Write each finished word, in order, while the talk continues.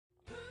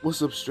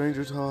What's up,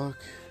 Stranger Talk?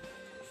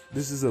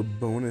 This is a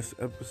bonus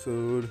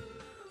episode,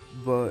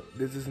 but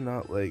this is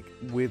not like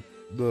with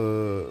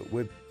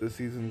the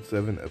season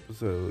 7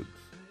 episodes.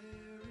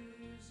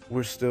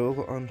 We're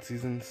still on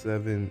season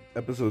 7,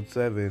 episode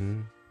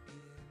 7.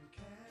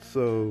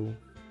 So,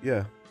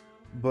 yeah.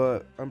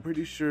 But I'm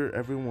pretty sure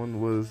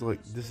everyone was like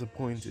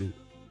disappointed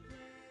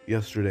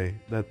yesterday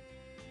that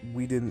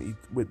we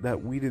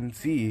didn't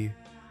see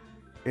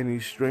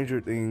any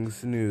Stranger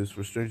Things news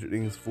for Stranger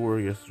Things 4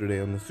 yesterday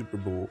on the Super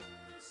Bowl.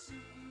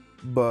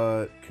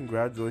 But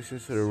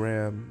congratulations to the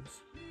Rams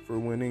for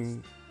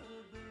winning.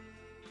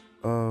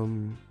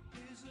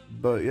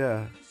 But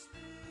yeah,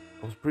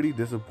 I was pretty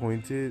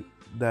disappointed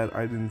that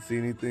I didn't see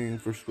anything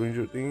for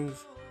Stranger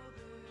Things.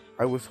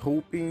 I was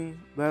hoping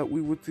that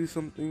we would see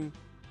something,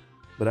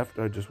 but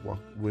after I just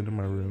went in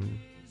my room.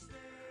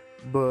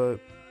 But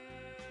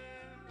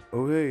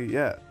okay,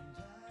 yeah,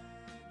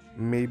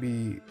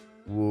 maybe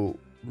we'll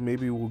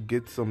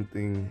get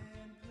something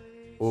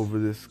over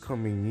this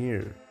coming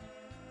year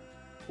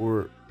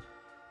or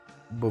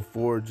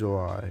before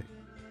July.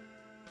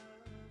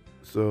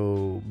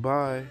 So,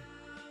 bye.